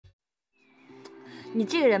你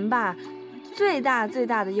这个人吧，最大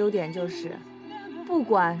的优点就是，不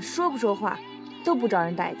管说不说话，都不招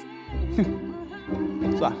人待见。哼，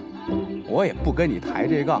算了，我也不跟你抬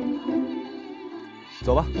这杠。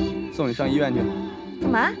走吧，送你上医院去。干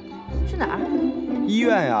嘛？去哪儿？医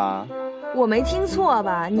院呀。我没听错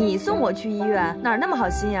吧？你送我去医院，哪儿那么好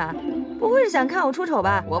心呀？不会是想看我出丑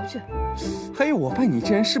吧？我不去。嘿，我发现你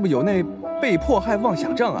这人是不是有那被迫害妄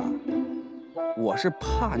想症啊？我是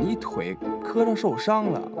怕你腿磕到受伤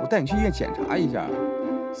了，我带你去医院检查一下。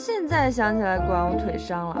现在想起来怪我腿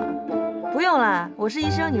伤了，不用啦，我是医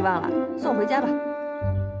生，你忘了？送我回家吧。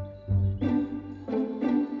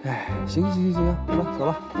哎，行，走吧，走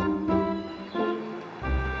吧。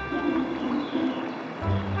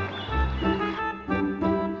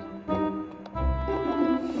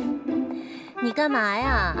你干嘛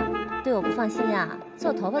呀？对我不放心呀？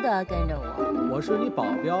做头发都要跟着我？我是你保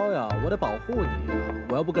镖呀，我得保护你呀。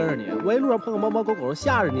我要不跟着你，万一路上碰个猫猫狗狗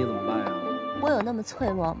吓着你怎么办呀？我有那么脆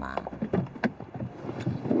弱吗？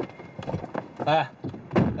哎，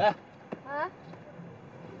啊！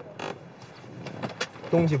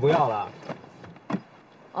东西不要了。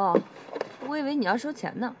哦，我以为你要收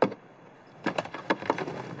钱呢。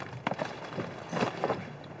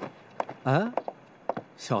啊，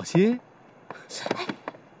小心！哎，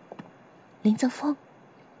林泽丰，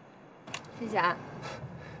谢谢啊。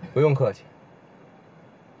不用客气。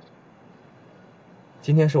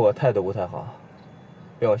今天是我态度不太好，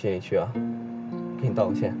别往心里去啊。给你道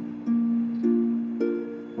个歉。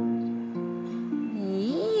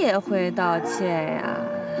你也会道歉呀？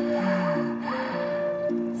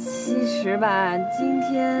其实吧，今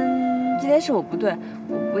天是我不对，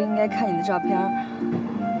我不应该看你的照片，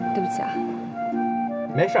对不起啊。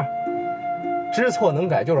没事儿，知错能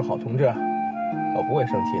改就是好同志，我不会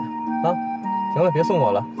生气的啊。行了，别送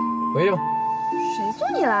我了，回去吧。谁送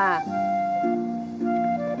你啦？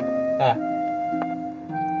哎，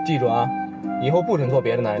记住啊，以后不准坐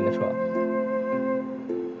别的男人的车。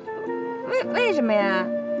为什么呀？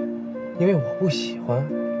因为我不喜欢。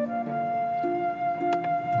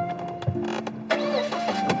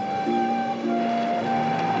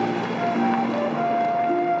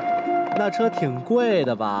那车挺贵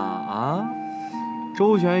的吧？啊，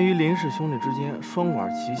周旋于林氏兄弟之间，双管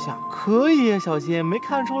齐下，可以呀，小新没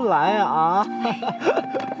看出来啊？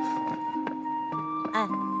哎，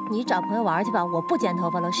你找朋友玩去吧，我不剪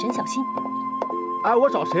头发了，省小心。哎，我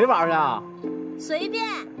找谁玩去啊？随便。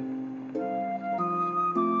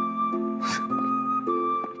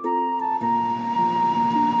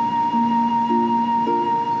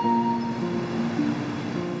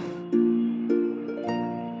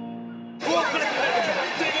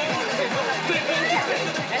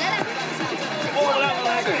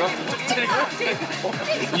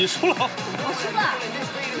你输了，我输了，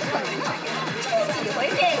不可能啊！出几回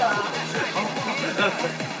这个了？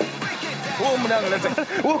我们两个来这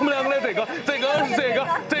个，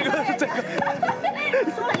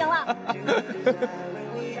输了赢了。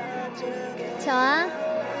巧啊，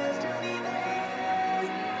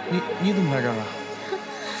你怎么来这儿了？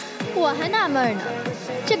我还纳闷呢，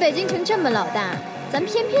这北京城这么老大，咱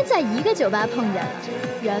偏偏在一个酒吧碰见了，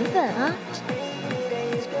缘分啊！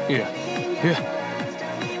月，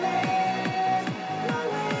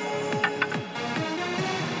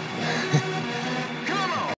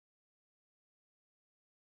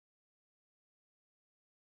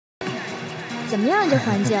怎么样这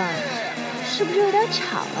环境？是不是有点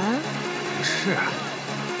吵啊？是，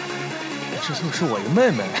这就是我一妹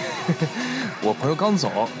妹。我朋友刚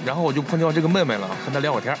走，然后我就碰见这个妹妹了，和她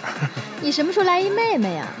聊会天。你什么时候来一妹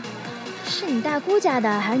妹呀？是你大姑家的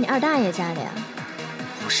还是你二大爷家的呀？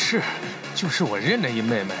不是，就是我认的一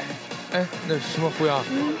妹妹。哎，那什么胡瑶，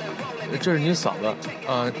这是你嫂子，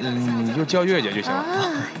你就叫月姐就行了。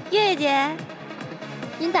啊，月姐，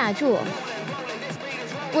您打住，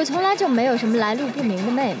我从来就没有什么来路不明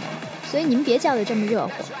的妹妹，所以您别叫得这么热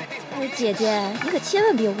乎。哎，姐姐，你可千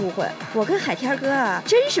万别误会，我跟海天哥啊，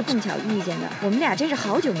真是碰巧遇见的，我们俩真是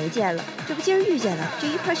好久没见了，这不今儿遇见了，就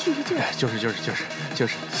一块叙叙旧。就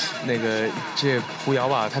是，那个这胡瑶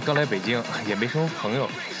吧，她刚来北京，也没什么朋友，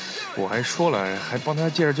我还说了，还帮她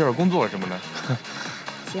介绍工作什么的。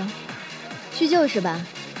行，叙旧是吧？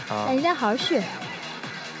啊，那您得好好叙。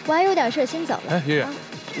我还有点事先走了。哎，月月，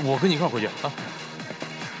我跟你一块回去啊。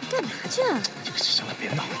干嘛去啊？行了，别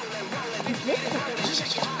闹了。你别走。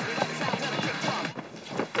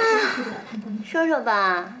说说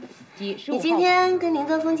吧，你今天跟林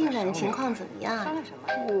泽丰进展的情况怎么样？商量什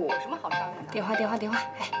么？有什么好商量的？电话，哎，电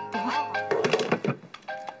话。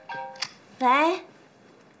喂，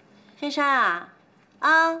珊珊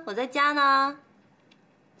啊，我在家呢。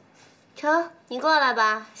成，你过来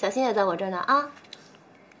吧，小新也在我这儿呢啊。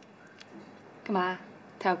干嘛？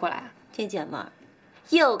他要过来啊？这姐们儿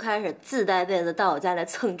又开始自带被子到我家来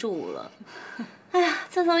蹭住了。哎呀，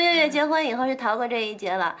自从月月结婚以后是逃过这一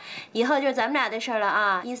劫了，以后就是咱们俩的事儿了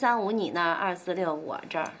啊！135你那儿，246我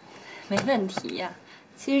这儿，没问题呀。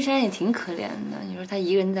其实珊也挺可怜的，你说她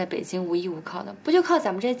一个人在北京无依无靠的，不就靠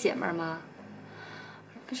咱们这些姐妹儿吗？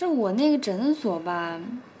可是我那个诊所吧，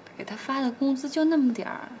给她发的工资就那么点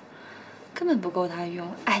儿，根本不够她用。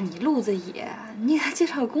哎，你路子野，你给她介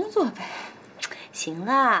绍个工作呗。行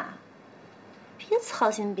啦，别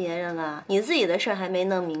操心别人了，你自己的事儿还没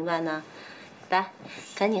弄明白呢。来，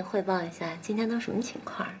赶紧汇报一下今天都什么情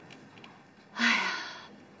况？哎呀，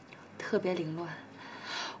特别凌乱。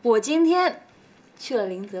我今天去了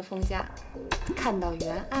林泽峰家，看到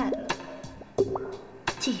袁爱了。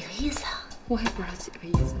几个意思啊？我也不知道几个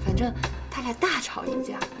意思，反正他俩大吵一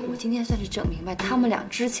架。我今天算是整明白他们俩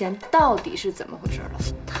之前到底是怎么回事了。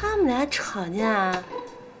他们俩吵架，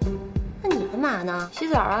那你干嘛呢？洗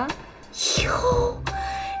澡啊。哟，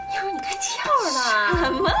你说你开窍了？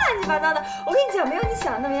什么乱七八糟的！我跟你讲，没有你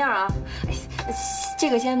想的那么样啊。哎，这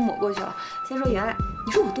个先抹过去了。先说袁爱，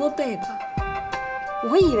你说我多背吧？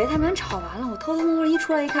我以为他们俩吵完了，我偷偷摸摸一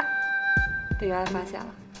出来一看，被袁爱发现了，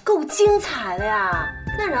够精彩的呀！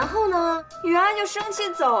那然后呢？袁爱就生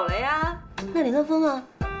气走了呀。那林德峰呢？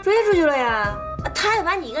追出去了呀。他也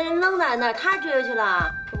把你一个人扔在那儿，他追出去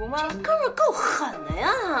了，可不吗？这哥们儿够狠的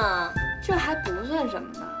呀！这还不算什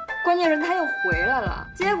么呢，关键是他又回来了，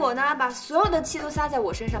结果呢，把所有的气都撒在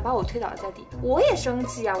我身上，把我推倒在地。我也生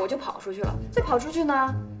气啊，我就跑出去了。再跑出去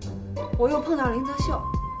呢，我又碰到林泽秀，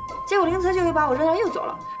结果林泽秀又把我扔那儿又走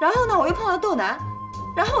了。然后呢，我又碰到窦楠，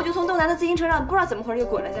然后我就从窦楠的自行车上不知道怎么回事又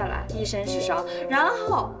滚了下来，一身是伤。然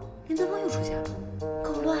后林泽峰又出现了，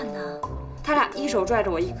够乱的。他俩一手拽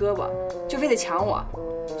着我一胳膊，就非得抢我。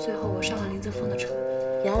最后我上了林泽峰的车。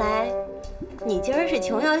原来你今儿是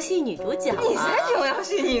琼瑶戏女主角啊！你才琼瑶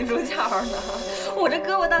戏女主角呢！我这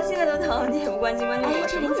胳膊到现在都疼，你也不关心关心我。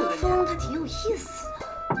这林泽峰他挺有意思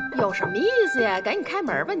的。有什么意思呀？赶紧开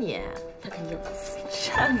门吧你！他肯定有意思。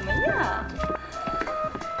什么呀？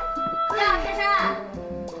呀，珊珊，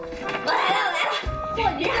我来了！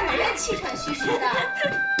嚯，你这怎么人气喘吁吁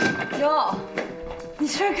的？哟，你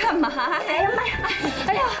这是干嘛呀？哎呀妈呀！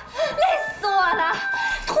哎呀，累死我了！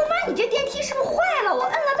兔妈，你这电梯是不是坏了？我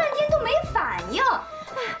摁了半天都没反应。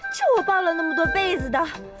这我抱了那么多被子的，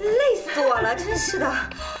累死我了，真是的。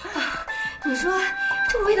你说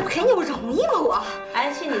这我为了陪你，我容易吗？我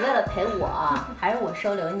还是你为了陪我，还是我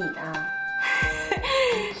收留你的？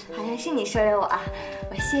好像是你收留我啊，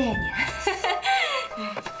我谢谢你。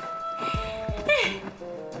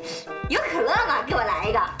有可乐吗？给我来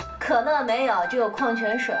一个。可乐没有，只有矿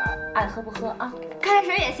泉水，爱喝不喝啊？矿泉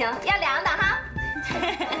水也行，要凉的哈。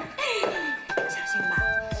小新吧，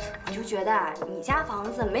我就觉得你家房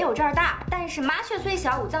子没有这儿大，但是麻雀虽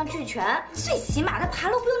小，五脏俱全，最起码他爬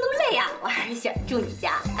楼不用那么累呀。我还是想住你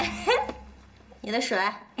家。你的水，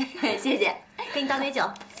谢谢，给你倒杯酒。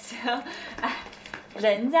行，哎，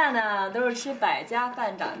人家呢都是吃百家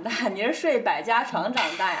饭长大，你是睡百家床长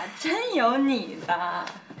大呀，真有你的。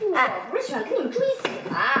哎，我不是喜欢跟你们住一起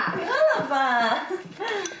吗？得了吧。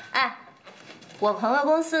哎，我朋友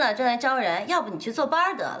公司呢正在招人，要不你去坐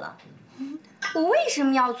班得了。我为什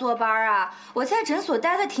么要坐班啊？我在诊所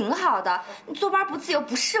待的挺好的，坐班不自由，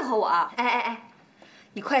不适合我。哎，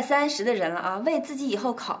你快30的人了啊，为自己以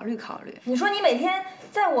后考虑考虑。你说你每天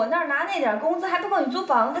在我那儿拿那点工资，还不够你租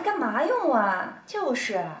房子，干嘛用啊？就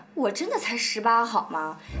是，我真的才18好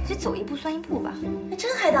吗？就走一步算一步吧。那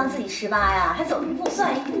真还当自己18呀？还走一步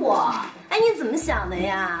算一步？哎，你怎么想的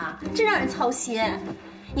呀？真让人操心。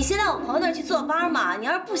你先到我朋友那儿去坐班嘛，你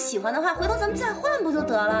要是不喜欢的话，回头咱们再换不就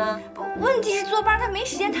得了？问题是坐班他没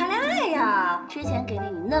时间谈恋爱呀。之前给了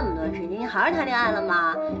你那么多时间，你好好谈恋爱了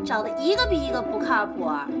吗？找的一个比一个不靠谱，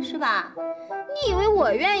是吧？你以为我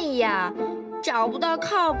愿意呀？找不到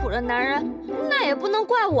靠谱的男人，那也不能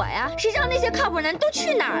怪我呀。谁知道那些靠谱男人都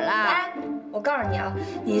去哪儿了？哎，我告诉你啊，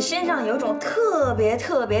你身上有一种特别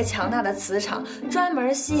强大的磁场，专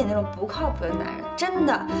门吸引那种不靠谱的男人，真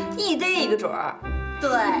的，一逮一个准儿。对，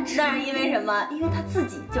那是因为什么？因为他自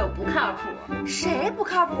己就不靠谱。谁不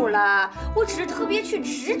靠谱了？我只是特别去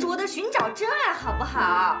执着的寻找真爱，好不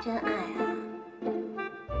好？真爱啊，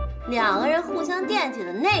两个人互相惦记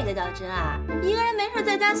的那个叫真爱，一个人没事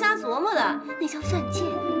在家瞎琢磨的那叫犯贱。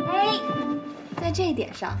哎，在这一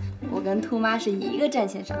点上，我跟兔妈是一个战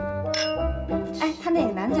线上的。哎，他那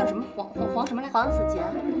个男的叫什么？黄什么来？黄子杰。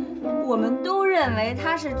我们都认为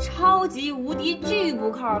他是超级无敌巨不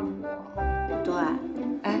靠谱。对。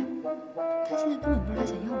哎，他现在根本不知道他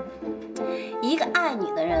想要什么。一个爱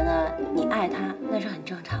你的人呢，你爱他那是很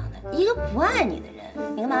正常的；一个不爱你的人，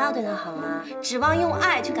你干嘛要对他好啊？指望用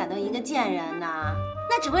爱去感动一个贱人呢？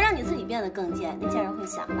那只会让你自己变得更贱。那贱人会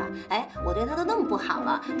想了，哎，我对他都那么不好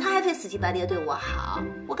了，他还非死乞白赖对我好，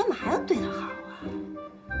我干嘛要对他好啊？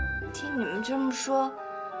听你们这么说，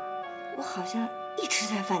我好像一直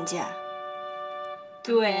在犯贱。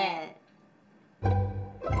对。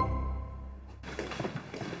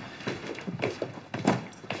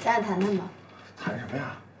咱俩谈谈吧。谈什么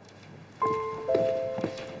呀？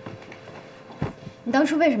你当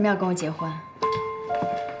初为什么要跟我结婚？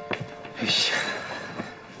哎呀，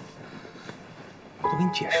我都跟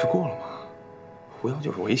你解释过了吗？胡瑶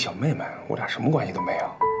就是我一小妹妹，我俩什么关系都没有。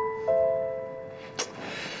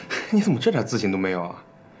你怎么这点自信都没有啊？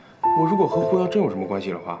我如果和胡瑶真有什么关系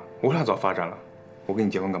的话，我俩早发展了。我跟你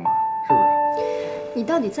结婚干嘛？是不是？你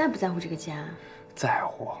到底在不在乎这个家？在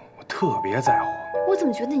乎，我特别在乎。我怎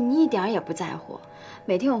么觉得你一点也不在乎？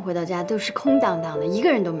每天我回到家都是空荡荡的，一个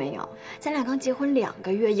人都没有。咱俩刚结婚2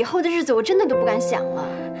个月，以后的日子我真的都不敢想了。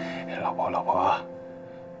老婆，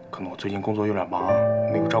可能我最近工作有点忙，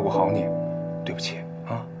没有照顾好你，对不起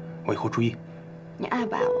啊，我以后注意。你爱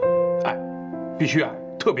不爱我？爱，必须爱，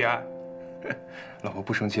特别爱。老婆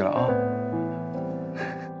不生气了啊？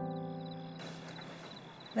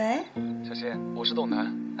喂，小新，我是窦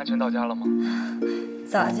楠，安全到家了吗？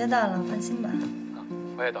早就到了，放心吧。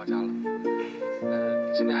我也到家了。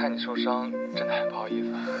今天害你受伤，真的很不好意思。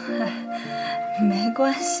没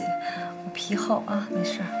关系，我皮厚啊，没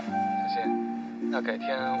事。小新，那改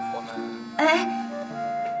天我们……哎，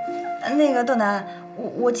那个窦楠，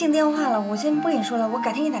我进电话了，我先不跟你说了，我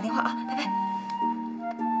改天给你打电话啊，拜拜。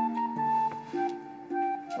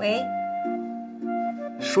喂，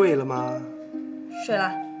睡了吗？睡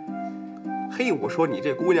了。嘿，我说你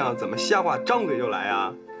这姑娘怎么瞎话张嘴就来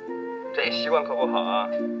啊？这习惯可不好啊！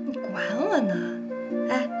你管我呢？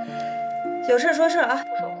哎，有事说事啊，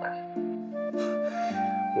不说话。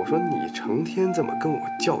我说你成天这么跟我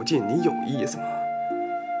较劲，你有意思吗？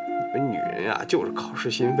你们女人呀，就是口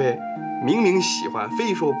是心非，明明喜欢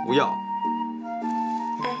非说不要。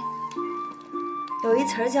哎，有一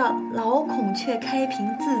词儿叫“老孔雀开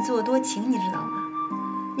屏，自作多情”，你知道吗？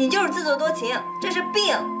你就是自作多情，这是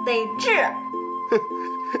病，得治。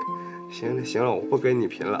行了，我不跟你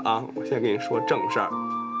贫了啊！我现在跟你说正事儿。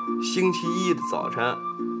星期一的早晨，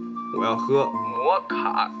我要喝摩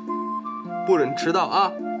卡，不准迟到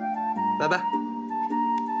啊！拜拜。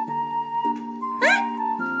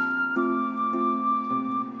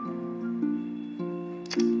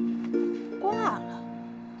挂了，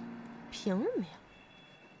凭什么呀？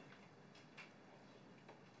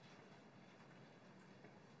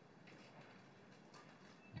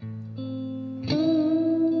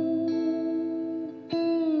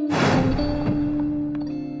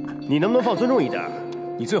你能不能放尊重一点？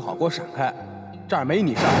你最好给我闪开，这儿没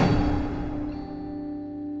你事儿。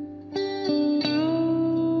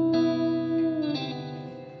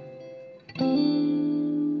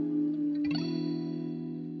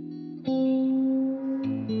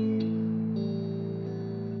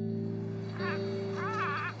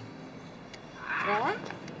喂，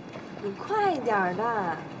你快一点的，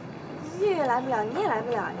月月来不了，你也来不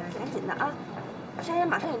了呀，赶紧的啊！珊珊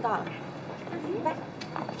马上就到了，拜拜。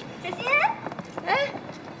小新，哎，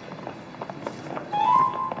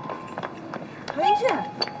何一俊，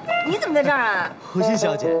你怎么在这儿啊？何欣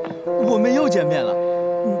小姐，我们又见面了，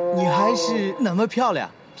你还是那么漂亮。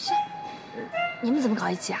是，你们怎么搞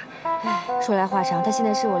一起啊？哎，说来话长，他现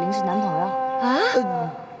在是我临时男朋友啊。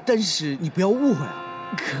但是你不要误会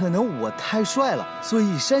啊，可能我太帅了，所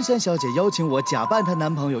以珊珊小姐邀请我假扮她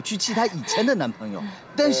男朋友去气她以前的男朋友。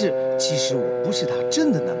但是其实我不是她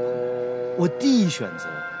真的男朋友，我第一选择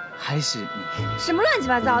还是你。什么乱七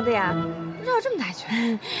八糟的呀？绕这么大一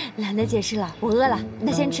圈，懒得解释了，我饿了，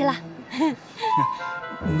那先吃了。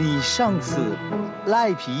你上次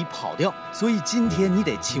赖皮跑掉，所以今天你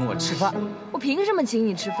得请我吃饭。我凭什么请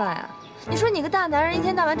你吃饭呀？你说你个大男人一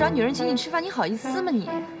天到晚找女人请你吃饭，你好意思吗你？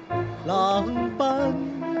浪奔，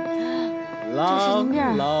浪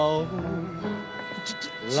流，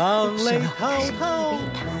浪里滔滔，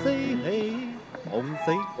死里梦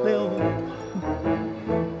死了。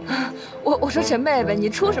我说陈贝贝，你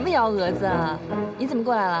出什么幺蛾子啊？你怎么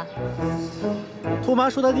过来了？兔妈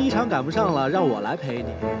说她第一场赶不上了，让我来陪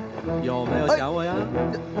你，有没有想我呀？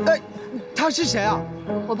他是谁啊？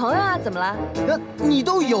我朋友啊，怎么了？你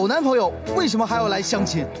都有男朋友，为什么还要来相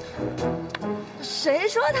亲？谁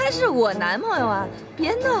说他是我男朋友啊？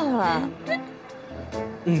别闹了。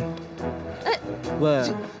哎，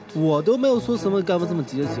喂，我都没有说什么，干嘛这么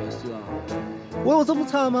急着解释啊？我有这么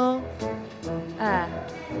差吗？哎，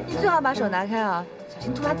你最好把手拿开啊，小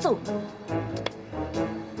心兔妈揍你。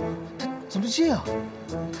怎么这样？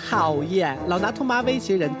讨厌，老拿兔妈威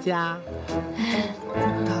胁人家。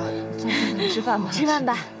吃饭吧，吃饭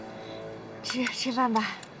吧，吃饭吧。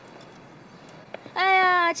哎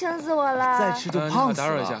呀，撑死我了！再吃就胖死了。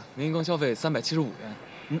打扰一下，您一共消费375元。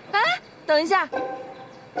哎，等一下，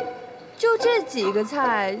就这几个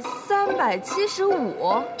菜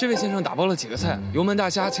375。这位先生打包了几个菜：油焖大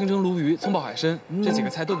虾、清蒸鲈鱼、葱爆海参，这几个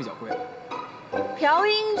菜都比较贵。朴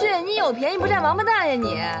英俊，你有便宜不占王八蛋呀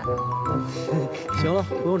你！行了，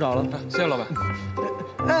不用找了，谢谢老板。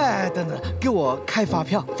哎，等等，给我开发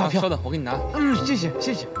票，发票。稍等，我给你拿。谢谢。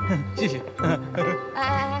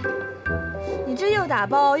哎，你这又打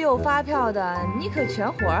包又发票的，你可全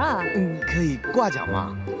活啊！可以挂奖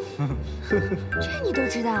吗？这你都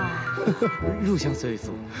知道啊？入乡随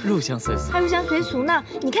俗。还入乡随俗呢？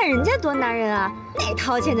你看人家多男人啊，那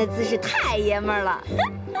掏钱的姿势太爷们儿了。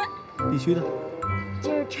必须的。就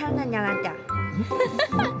是穿的娘了点。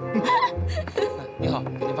你好，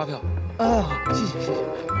给您发票。好，谢谢。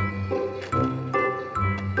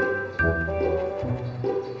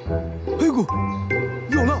黑姑，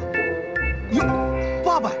有了，有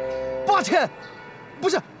800、8000，不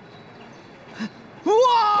是，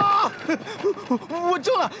哇！我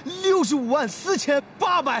中了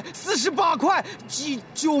65484848块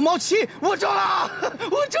9毛7，我中了！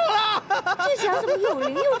这奖怎么有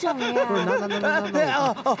零又整了呀？不是，拿。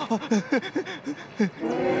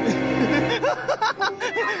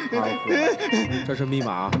这是密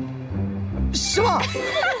码。什么？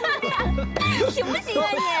行不行啊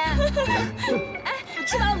你？哎，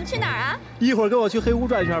吃完我们去哪儿啊？一会儿跟我去黑屋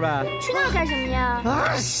转一圈呗。去那儿干什么呀？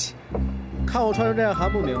看我穿成这样还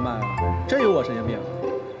不明白啊？真有我神经病！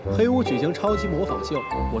黑屋举行超级模仿秀，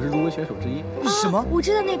我是入围选手之一。什么？我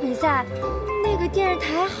知道那比赛，那个电视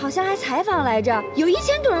台好像还采访来着，有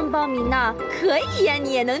1000多人报名呢。可以呀，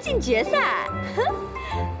你也能进决赛。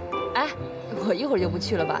哎，我一会儿就不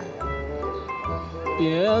去了吧。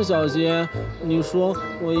别呀，小新，你说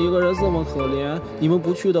我一个人这么可怜，你们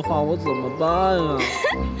不去的话，我怎么办呀？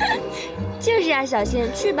就是啊，小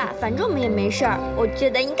新，去吧，反正我们也没事儿，我觉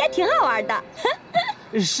得应该挺好玩的。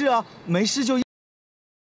是啊，没事就。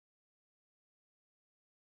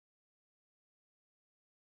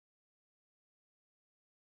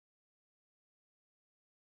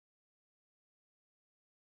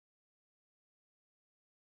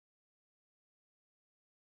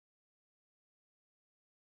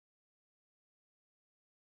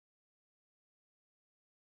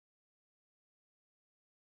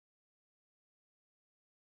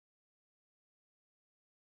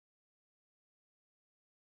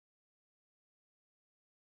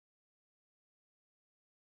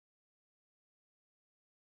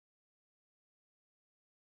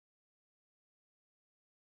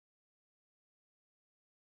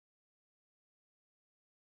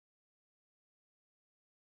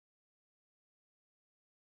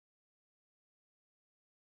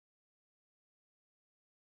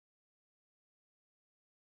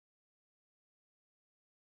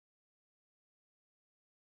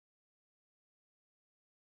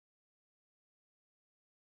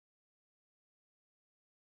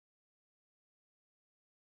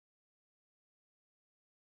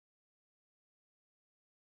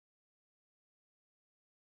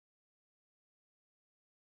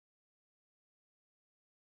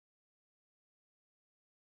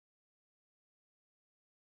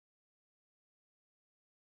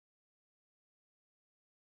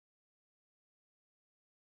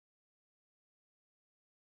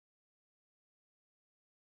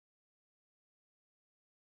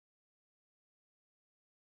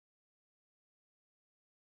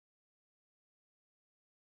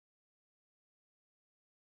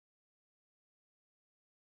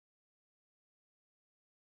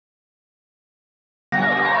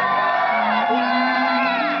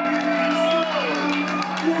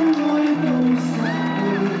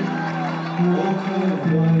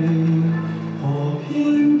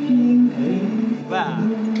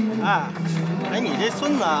哎，你这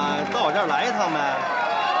孙子到我这儿来一趟呗？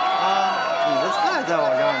啊，你的菜在我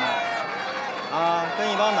这儿呢。啊，跟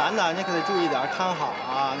一帮男的你可得注意点，看好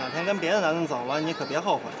啊！哪天跟别的男的走了，你可别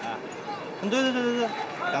后悔。对，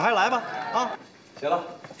赶快来吧！啊，行了，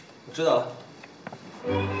我知道了。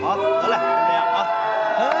好，得嘞，就这样啊。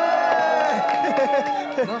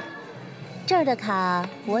这儿的卡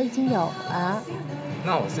我已经有了。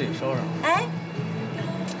那我自己收拾。哎。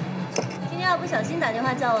今天要不小心打电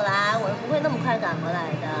话叫我来，我是不会那么快赶过来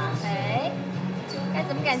的。哎，该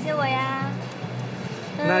怎么感谢我呀？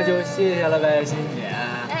那就谢谢了呗，欣姐。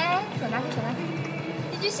哎，手拿开，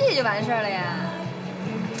一句谢谢就完事儿了呀。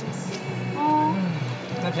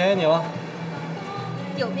那便宜你了。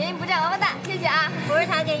有便宜不占王八蛋，谢谢啊！不是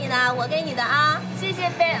他给你的，我给你的啊！谢谢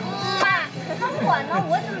呗。那我呢？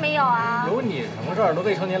我怎么没有啊？有你什么事儿？都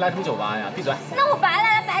未成年来什么酒吧呀？闭嘴！那我白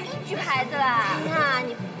来了，白给你举牌子了。那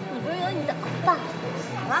你不是有你的爸？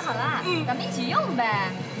好了，咱们一起用呗。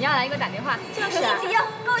你要来给我打电话，就是一起用，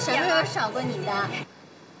够什么时候少过你的？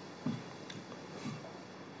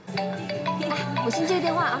我先接个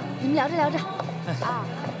电话啊，你们聊着聊着。啊，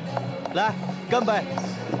来，干杯！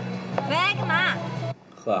喂，干嘛？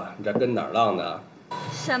呵，你这跟哪儿浪的？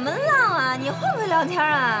什么浪啊？你会不会聊天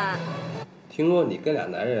啊？听说你跟俩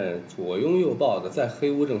男人左拥右抱的，在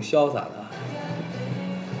黑屋正潇洒呢。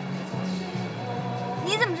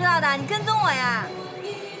你怎么知道的？你跟踪我呀？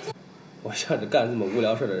我像是干这么无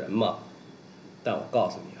聊事的人吗？但我告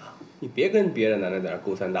诉你啊，你别跟别的男人在那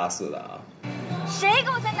勾三搭四的啊。谁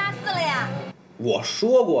勾三搭四了呀？我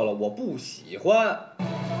说过了，我不喜欢。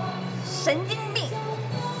神经病！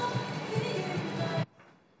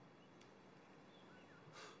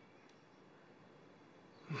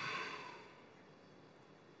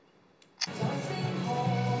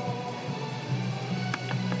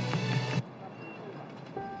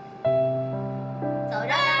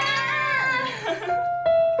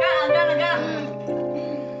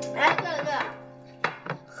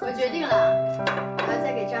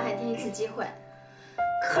机会，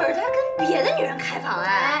可是他跟别的女人开房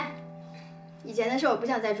哎。以前的事我不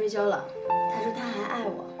想再追究了。他说他还爱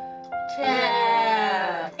我。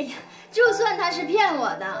哎呀，就算他是骗我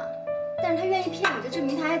的，但是他愿意骗我，就证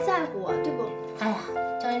明他还在乎我，对不？哎呀，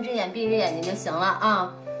睁一只眼闭一只眼睛就行了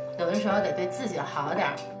啊！有的时候得对自己好点，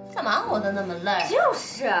干嘛活得那么累？就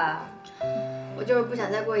是，我就是不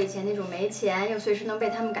想再过以前那种没钱又随时能被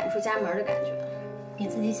他们赶出家门的感觉。你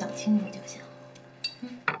自己想清楚就行。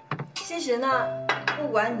其实呢，不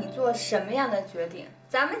管你做什么样的决定，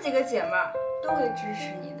咱们几个姐妹儿都会支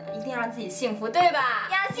持你的，一定让自己幸福，对吧？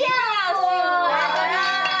要幸福！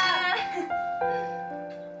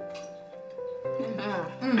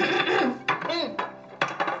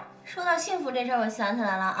说到幸福这事儿，我想起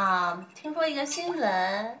来了啊，听说一个新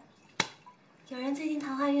闻，有人最近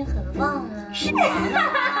桃花运很旺啊。是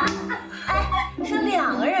啊。哎，说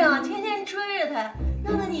两个人啊，天天追着他，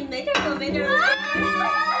弄得你没地儿躲，没地儿躲。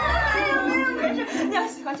没事，你要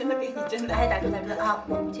喜欢真的给你，真的。哎，打住啊，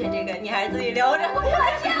我不缺这个，你还是自己留着。我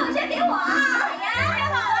缺给我。太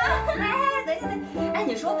好了。哎，等一下。哎，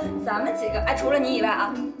你说咱们几个，哎，除了你以外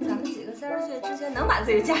啊，咱们几个30岁之前能把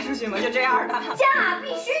自己嫁出去吗？就这样的。嫁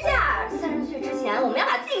必须嫁，30岁之前我们要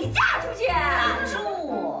把自己嫁出去。打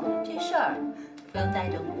住，这事儿不用带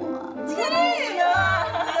着我。去呢。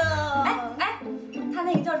哎，他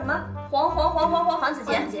那个叫什么？黄子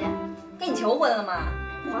杰，跟你求婚了吗？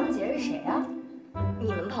黄子杰是谁呀？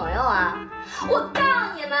你们朋友啊？我告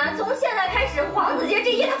诉你们，从现在开始，黄子杰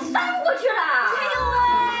这页他翻过去了。哎呦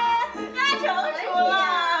喂，他成熟了。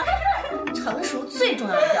成熟最重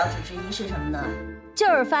要的标志之一是什么呢？就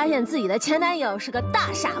是发现自己的前男友是个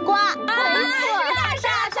大傻瓜。没错，大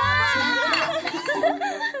傻瓜。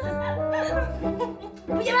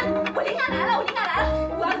同学们，我灵感来了，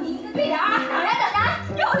我要你一个对联啊！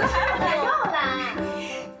等着，又来。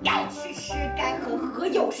该吃，该喝，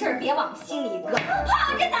有事别往心里搁。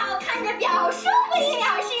泡着澡，看着表，舒服1秒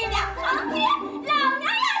是1秒。旁边老娘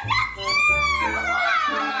要相亲。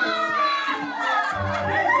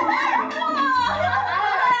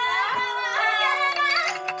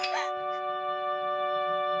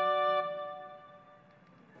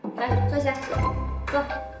来，坐下，坐。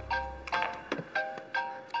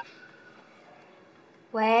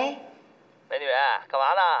喂，美女，干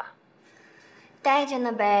嘛呢？待着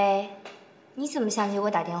呢呗。你怎么想起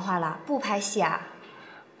我打电话了？不拍戏啊？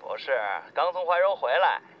不是，刚从怀柔回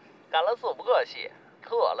来，干了4、5个戏，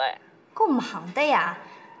特累。够忙的呀，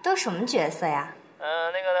都什么角色呀？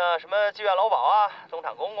那个呢，什么妓院老鸨啊，中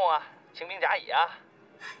场公公啊，清兵甲乙啊。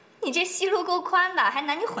你这戏路够宽的，还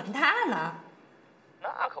男女混搭呢。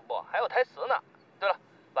那可不，还有台词呢。对了，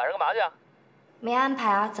晚上干嘛去啊？没安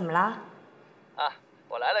排啊，怎么了？啊，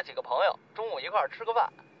我来了几个朋友，中午一块儿吃个饭。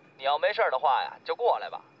你要没事的话呀，就过来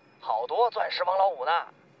吧。好多钻石王老五呢。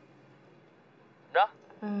怎么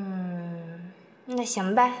着？那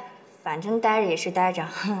行呗，反正待着也是待着。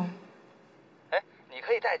哎，你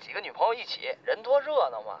可以带几个女朋友一起，人多热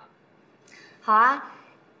闹嘛。好啊，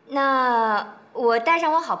那我带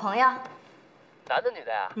上我好朋友。男的女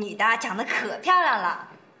的呀？女的，长得可漂亮了。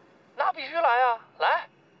那必须来呀，来。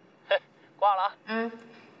嘿，挂了啊。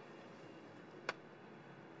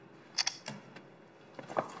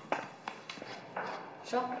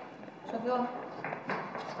手给我。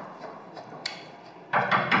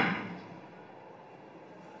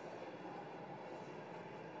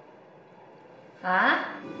啊？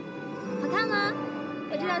好看吗？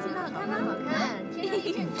我这条裙子好看吗？好看。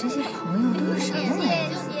你这些朋友都是什么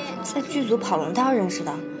人？在剧组跑龙套认识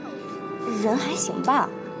的，人还行吧。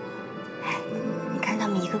哎，你看他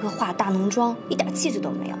们一个个化大浓妆，一点气质都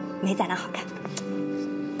没有，没咱俩好看。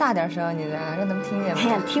大点声，你让他们听见吗？哎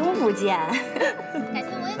呀，听不见。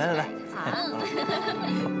来，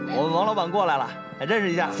我们王老板过来了，认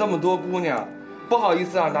识一下。这么多姑娘，不好意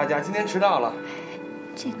思让大家今天迟到了。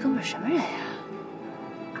这哥们儿什么人呀？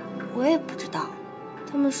我也不知道，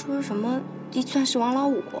他们说什么一算是王老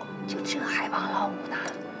五，就这还王老五呢？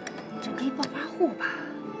这可以暴发户吧？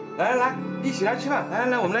来，一起来吃饭！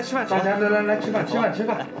来，我们来吃饭！大家来吃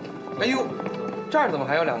饭！哎呦，这儿怎么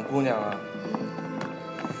还有2个姑娘啊？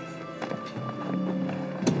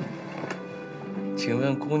请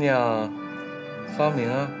问姑娘芳名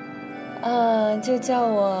啊？就叫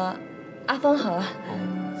我阿芳好了。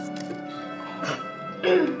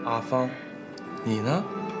阿芳，你呢？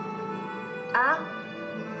啊，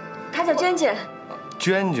她叫娟娟。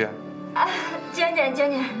娟娟。啊，娟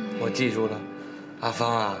娟。我记住了，阿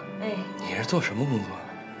芳啊。哎。你是做什么工作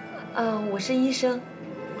的？我是医生。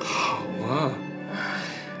好啊，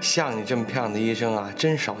像你这么漂亮的医生啊，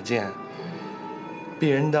真少见。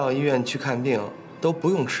病人到医院去看病都不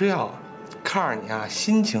用吃药，看着你啊，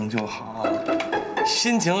心情就好。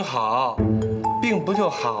心情好，病不就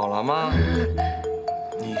好了吗？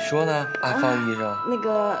你说呢，阿芳医生？那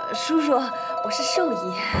个叔叔，我是兽医。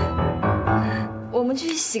我们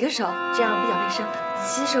去洗个手，这样比较卫生。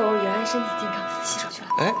洗手有碍身体健康。洗手去了。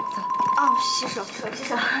哎，走。哦，洗手。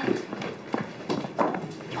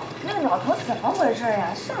那个老头怎么回事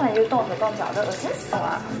呀？上来就动手动脚的，恶心死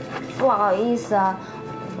了。不好意思啊，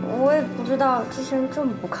我也不知道这些人这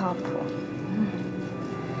么不靠谱。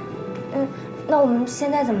那我们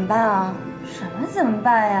现在怎么办啊？什么怎么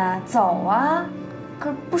办呀？走啊！可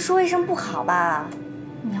是不说一声不好吧？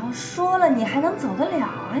你要说了，你还能走得了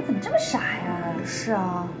啊？你怎么这么傻呀？是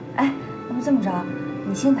啊。哎，要不这么着，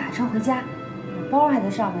你先打车回家，我包还在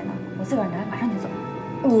上面呢，我自个儿拿，马上就走。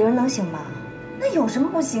你人能行吗？那有什么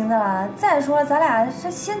不行的了？再说了，咱俩这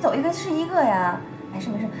先走一个是一个呀。没事，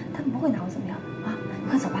他们不会拿我怎么样啊？你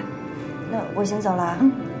快走吧。那我先走了。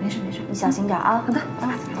没事，你小心点啊。好的，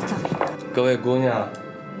走。各位姑娘，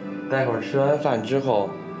待会儿吃完饭之后，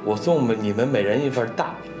我送你们每人一份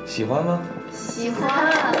大，喜欢吗？喜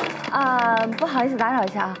欢。不好意思打扰一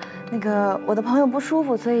下啊，那个我的朋友不舒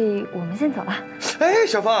服，所以我们先走了。哎，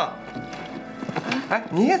小芳。哎，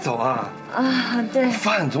你也走啊？对。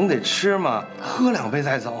饭总得吃嘛，喝2杯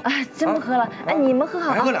再走。真不喝了。你们喝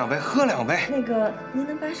好。还喝2杯。那个，您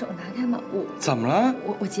能把手拿开吗？怎么了？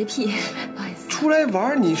我洁癖，不好意思。出来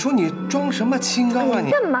玩，你说你装什么清高啊你？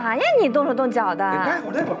干嘛呀？你动手动脚的。待会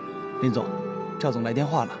儿。林总，赵总来电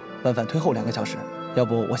话了，晚饭推后2个小时，要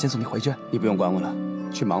不我先送你回去？你不用管我了，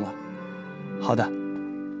去忙吧。好的。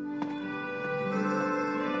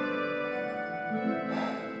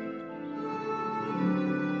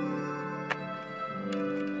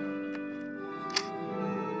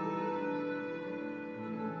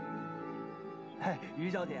于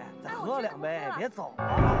小姐，再喝2杯，别走啊！哎，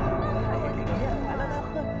给个面子，来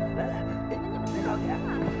喝，来，于小姐，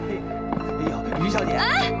哎呦，于小姐，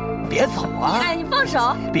别走啊！你放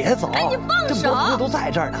手！别走！你放手！这么多朋友都在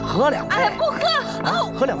这儿呢，喝2杯。不喝！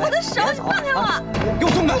喝2杯！我的手，你放开我！给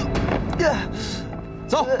我松开！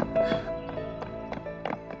走。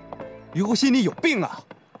于湖心，你有病啊！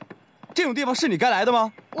这种地方是你该来的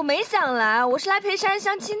吗？我没想来，我是来陪珊珊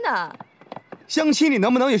相亲的。相亲你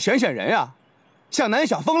能不能也选人呀？想男人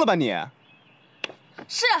想疯了吧你？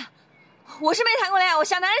是，我是没谈过恋爱，我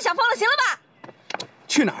想男人想疯了，行了吧？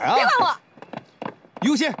去哪儿啊？别管我！于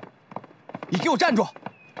湖心，你给我站住！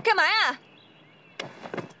干嘛呀？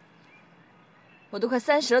我都快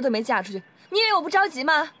30了，都没嫁出去，你以为我不着急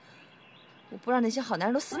吗？我不知道那些好男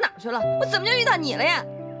人都死哪儿去了，我怎么就遇到你了呀？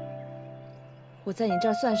我在你这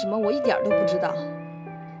儿算什么？我一点都不知道。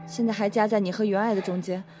现在还夹在你和袁爱的中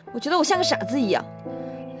间，我觉得我像个傻子一样。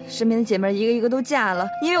身边的姐妹一个一个都嫁了，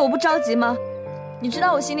你以为我不着急吗？你知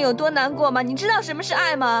道我心里有多难过吗？你知道什么是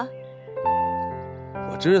爱吗？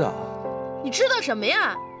我知道。你知道什么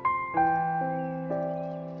呀？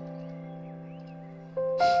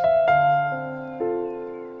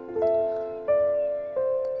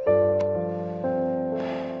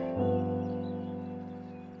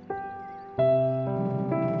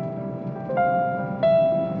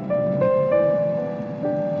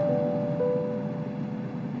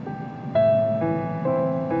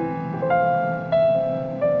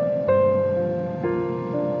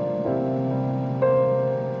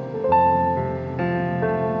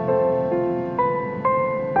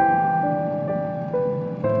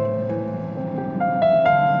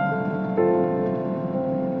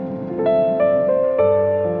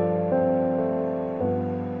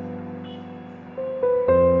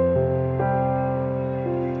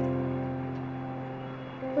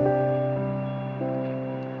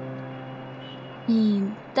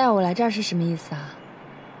叫我来这儿是什么意思啊？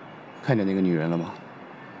看见那个女人了吗？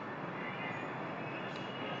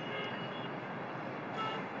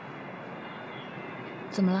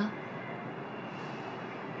怎么了？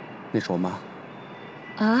那是我妈。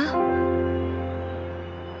啊？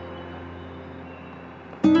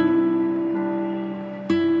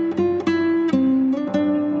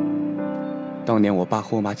当年我爸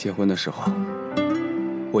和我妈结婚的时候，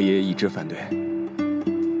我爷爷一直反对，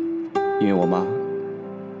因为我妈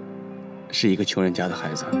是一个穷人家的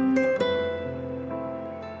孩子。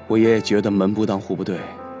我爷爷觉得门不当户不对，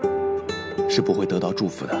是不会得到祝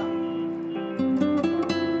福的。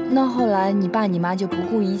那后来你爸你妈就不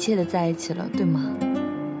顾一切的在一起了，对吗？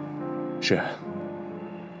是，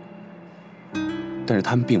但是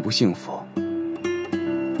他们并不幸福。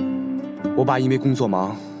我爸因为工作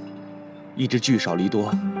忙，一直聚少离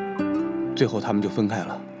多，最后他们就分开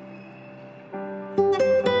了。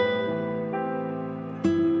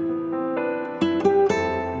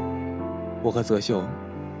我和泽秀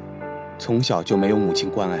从小就没有母亲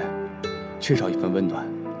关爱，缺少一份温暖，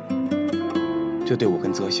这对我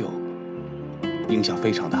跟泽秀影响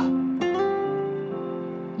非常大。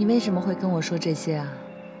你为什么会跟我说这些啊？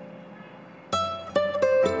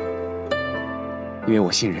因为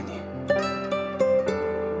我信任你。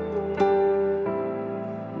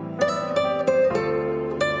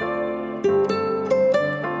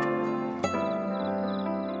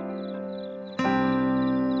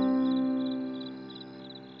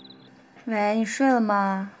喂，你睡了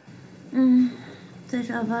吗？在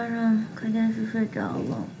沙发上看电视睡着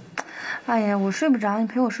了。哎呀，我睡不着，你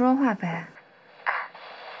陪我说说话呗。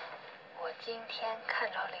我今天看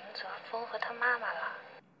着林泽丰和他妈妈了。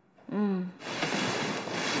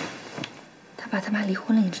他爸他妈离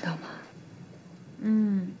婚了，你知道吗？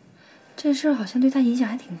这事儿好像对他影响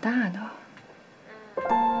还挺大的。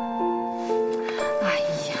哎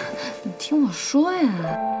呀，你听我说呀。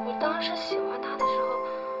我当时喜欢他的时候，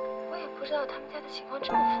我也不知道他们家的情况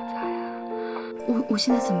这么复杂呀。我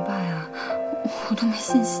现在怎么办呀？我都没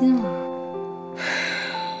信心了。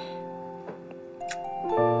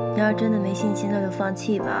你要是真的没信心，那就放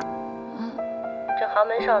弃吧。这豪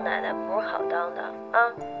门少奶奶不是好当的啊，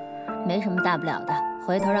没什么大不了的，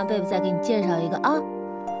回头让贝贝再给你介绍一个啊。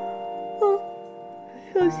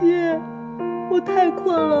小希，我太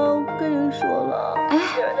困了，我不跟您说了。一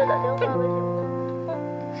会儿再打电话吧，行吗？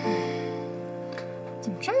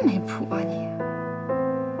怎么这么没谱啊你？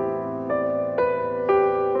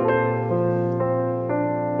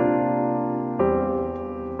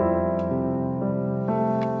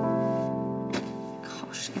靠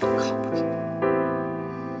谁都靠不住。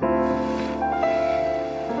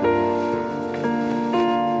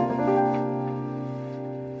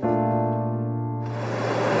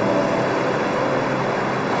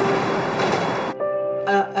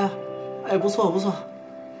哎，不错不错，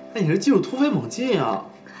哎，你这技术突飞猛进啊！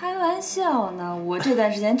开玩笑呢，我这段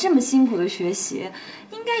时间这么辛苦的学习，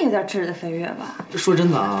应该有点质的飞跃吧？说真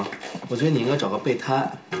的啊，我觉得你应该找个备胎。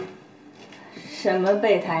什么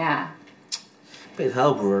备胎啊？备胎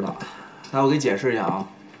我不知道，来我给你解释一下啊。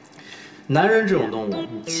男人这种动物，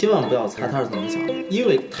你千万不要猜他是怎么想的，因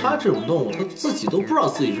为他这种动物，他自己都不知道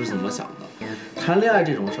自己是怎么想的。谈恋爱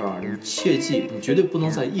这种事儿，你切记，你绝对不能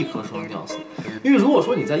在一棵树上吊死，因为如果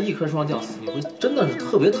说你在一棵树上吊死，你会真的是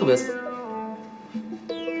特别特别死。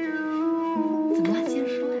怎么了？接着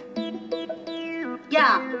说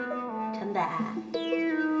呀。陈北，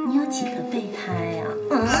你有几个备胎呀？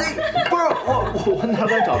不是我哪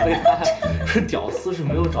敢找备胎？是屌丝是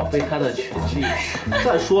没有找备胎的权利。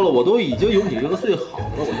再说了，我都已经有你这个最好的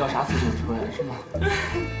了，我要啥自行车呀？是吗？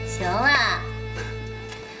行啦。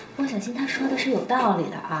我小新他说的是有道理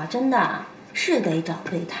的啊，真的是得找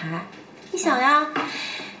备胎。你想呀，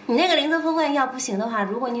你那个林泽丰万一要不行的话，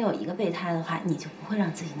如果你有一个备胎的话，你就不会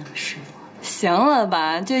让自己那么失落。行了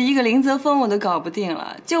吧，就一个林泽丰我都搞不定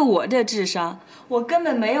了，就我这智商，我根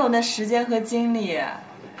本没有那时间和精力。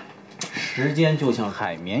时间就像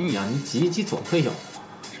海绵一样，你挤一挤总会有的。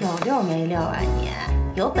有溜没溜啊你？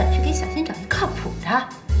有本事给小新找一靠谱的。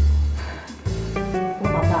吴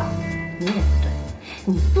宝宝，你也不对。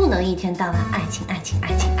你不能一天到晚爱情爱情爱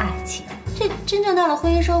情爱情，这真正到了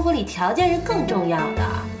婚姻生活里，条件是更重要的。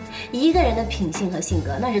一个人的品性和性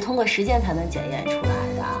格，那是通过时间才能检验出来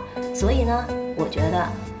的。所以呢，我觉得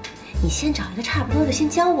你先找一个差不多的，先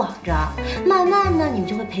交往着，慢慢呢，你们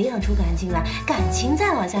就会培养出感情来，感情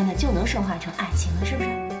再往下呢，就能升华成爱情了，是不是？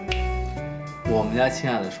我们家亲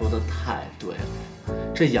爱的说的太对了，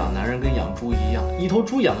这养男人跟养猪一样，一头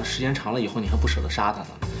猪养的时间长了以后，你还不舍得杀它呢。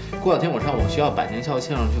过两天我上我学校百年校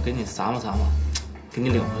庆去给你撒嘛撒嘛，给你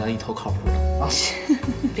领回来一头靠谱的啊！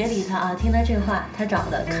别理他啊，听他这话，他找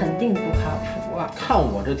的肯定不靠谱。看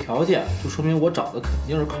我这条件，就说明我找的肯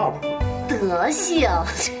定是靠谱的。德行，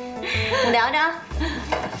我聊着。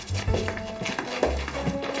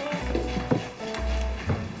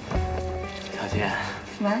小姐，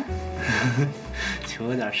喂，求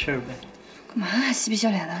我点事儿呗。干嘛啊？嬉皮笑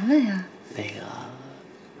脸的问呀？那个，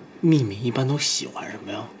秘密一般都喜欢什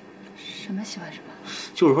么呀？什么喜欢什么？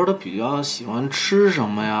就是说他比较喜欢吃什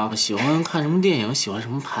么呀，喜欢看什么电影，喜欢什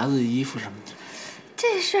么牌子的衣服什么的。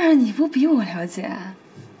这事儿你不比我了解？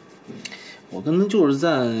我跟他就是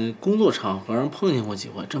在工作场合上碰见过几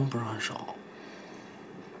回，真不是很熟。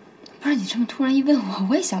不是你这么突然一问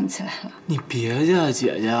我也想不起来了。你别介啊，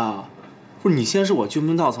姐姐，不是你先是我救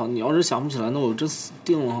命稻草，你要是想不起来，那我真死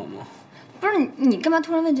定了好吗？不是你干嘛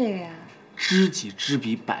突然问这个呀？知己知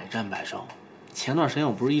彼，百战百胜。前段时间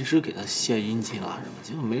我不是一直给他献殷勤啊什么，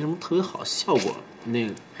结果没什么特别好效果。那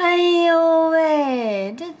个，哎呦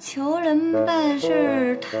喂，这求人办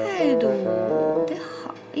事态度得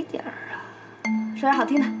好一点啊！说点好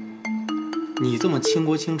听的。你这么倾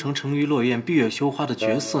国倾城、沉鱼落雁、闭月羞花的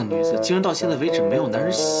绝色女子，竟然到现在为止没有男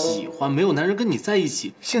人喜欢，没有男人跟你在一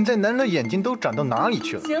起。现在男人的眼睛都长到哪里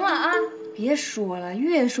去了？行了啊，别说了，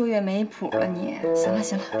越说越没谱了你。行了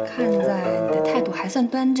行了，看在你的态度还算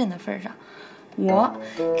端正的份上，我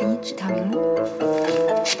给你指条明路。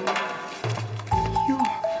哟，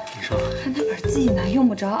你说，看他本记呢，用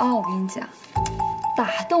不着啊。我跟你讲，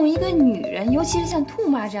打动一个女人，尤其是像兔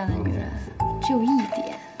妈这样的女人，只有一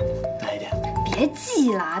点。哪一点？别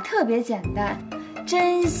记了，特别简单，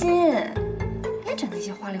真心。别整那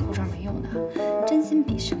些花里胡哨没用的，真心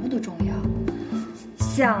比什么都重要。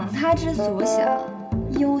想他之所想，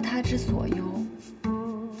忧他之所忧，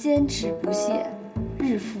坚持不懈，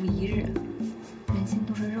日复一日。人心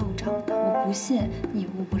都是肉长的，我不信你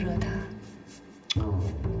捂不热它。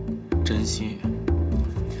真心。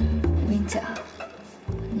我跟你讲，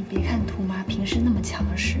你别看兔妈平时那么强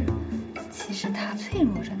势，其实她脆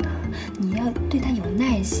弱着呢。你要对她有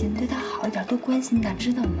耐心，对她好一点，多关心她，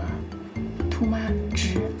知道吗？兔妈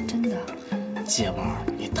值，真的。姐们儿，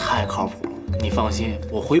你太靠谱了。你放心，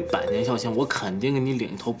我回百年孝心，我肯定给你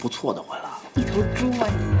领一头不错的回来。一头猪啊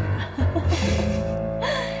你！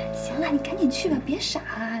行了，你赶紧去吧，别傻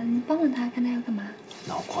了。你帮帮他，看他要干嘛。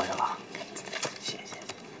那我过去了，谢谢。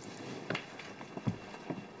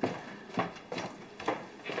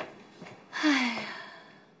哎呀。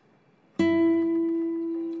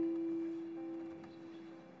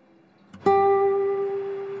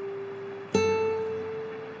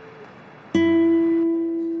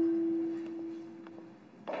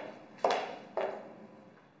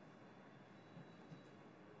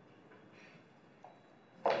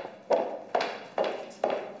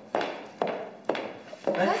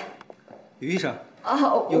于医生啊，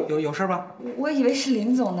有事吧？我以为是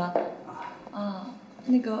林总呢。啊，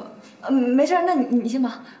那个，没事，那你先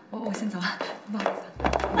忙，我先走了，不好意思。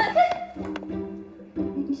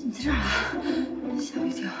你在这儿啊？吓我一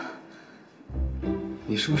跳。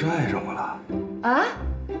你是不是爱上我了？啊？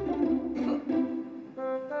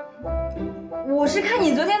我是看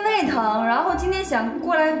你昨天胃疼，然后今天想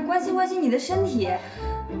过来关心关心你的身体。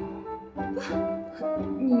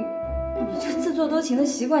你这自作多情的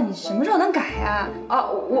习惯，你什么时候能改呀？啊，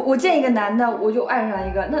我见一个男的，我就爱上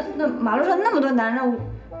一个。那马路上那么多男人，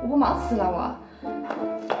我不忙死了我。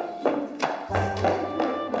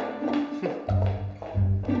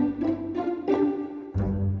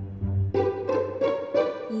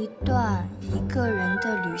一段一个人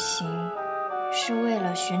的旅行，是为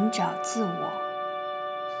了寻找自我。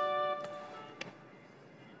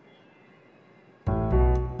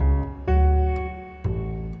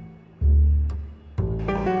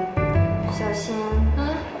小新，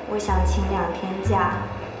我想请2天假，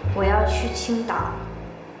我要去青岛。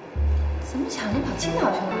怎么抢就跑青岛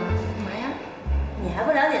去了？干嘛呀？你还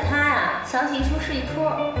不了解他呀？想起一出是一出。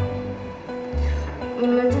你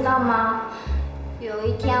们知道吗？有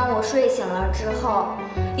一天我睡醒了之后，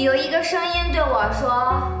有一个声音对我说：“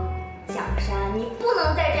蒋珊，你不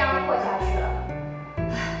能再这样过下去了。”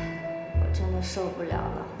唉，我真的受不了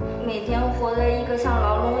了，每天活在一个像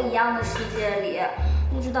牢笼一样的世界里，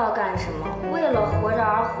不知道干什么，为了活着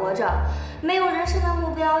而活着，没有人生的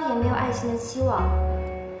目标，也没有爱情的期望。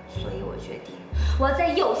所以我决定，我要在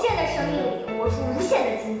有限的生命里活出无限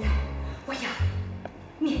的精彩。我要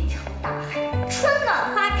面朝大海，春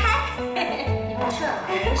暖花开。你不是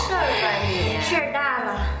没事儿吧你？事儿大了。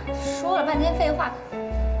说了半天废话。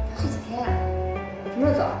去几天啊？什么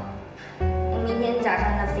时候走？我明天早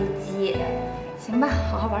上的飞机。行吧，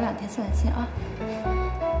好好玩2天，散散心啊。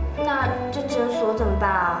那这诊所怎么办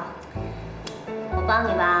啊？我我帮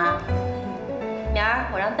你吧。明儿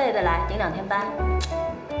我让贝贝来顶2天班。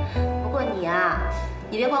不过你啊，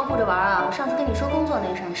你别光顾着玩啊！我上次跟你说工作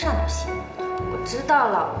那事儿，你上点心。我知道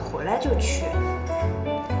了，我回来就去。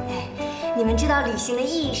哎，你们知道旅行的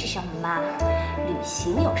意义是什么吗？旅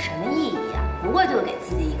行有什么意义啊？不过就给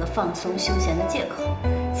自己一个放松休闲的借口。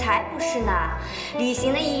才不是呢！旅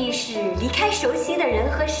行的意义是离开熟悉的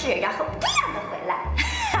人和事，然后不一样的回来。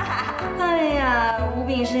哎呀，无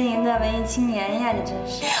病呻吟的文艺青年呀，你真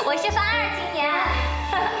是！我是番2青年。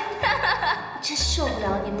真受不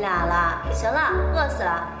了你们俩了！行了，饿死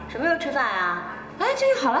了，什么时候吃饭啊？哎，这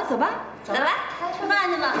就好了，走吧，走吧，吃饭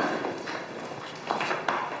去吧。